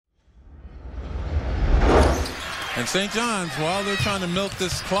And St. John's, while they're trying to milk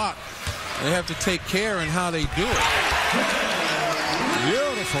this clock, they have to take care in how they do it.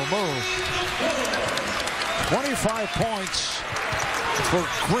 Beautiful move. 25 points for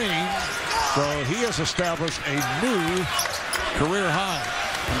Green. So he has established a new career high.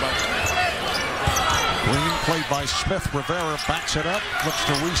 Green played by Smith. Rivera backs it up, looks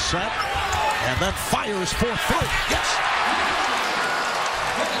to reset, and then fires for three. Yes!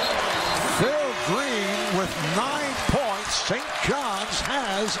 Phil Green with 9 points. St. John's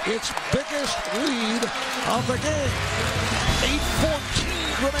has its biggest lead of the game.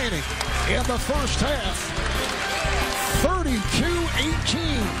 8:14 remaining in the first half.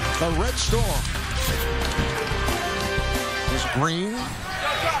 32-18, the Red Storm. Is Green.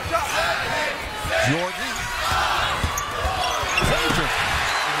 Jordan. Pager.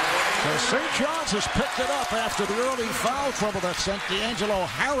 So St. John's has picked it up after the early foul trouble that sent D'Angelo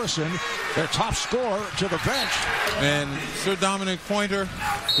Harrison, their top scorer, to the bench. And Sir Dominic Pointer,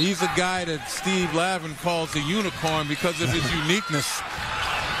 he's a guy that Steve Lavin calls a unicorn because of his uniqueness.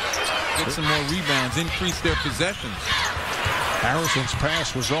 Get some more rebounds, increase their possessions. Harrison's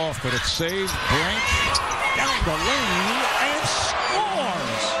pass was off, but it's saved. Branch down the lane and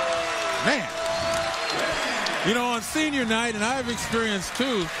scores. Man. You know, on senior night, and I've experienced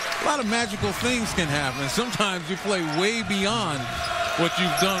too, a lot of magical things can happen. Sometimes you play way beyond what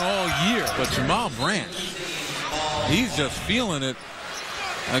you've done all year. But Jamal Branch, he's just feeling it.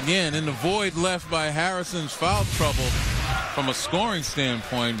 Again, in the void left by Harrison's foul trouble, from a scoring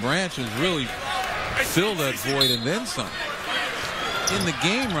standpoint, Branch has really filled that void and then some. In the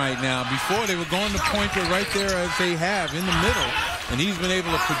game right now, before they were going to Pointer right there as they have in the middle, and he's been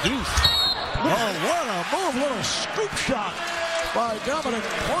able to produce. Oh, what a move, little scoop shot by Dominic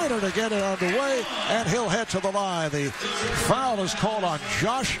Pointer to get it underway, and he'll head to the line. The foul is called on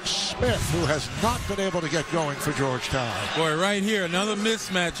Josh Smith, who has not been able to get going for Georgetown. Boy, right here, another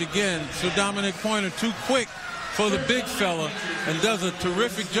mismatch again. So Dominic Pointer too quick for the big fella and does a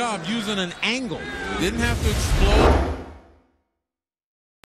terrific job using an angle. Didn't have to explode.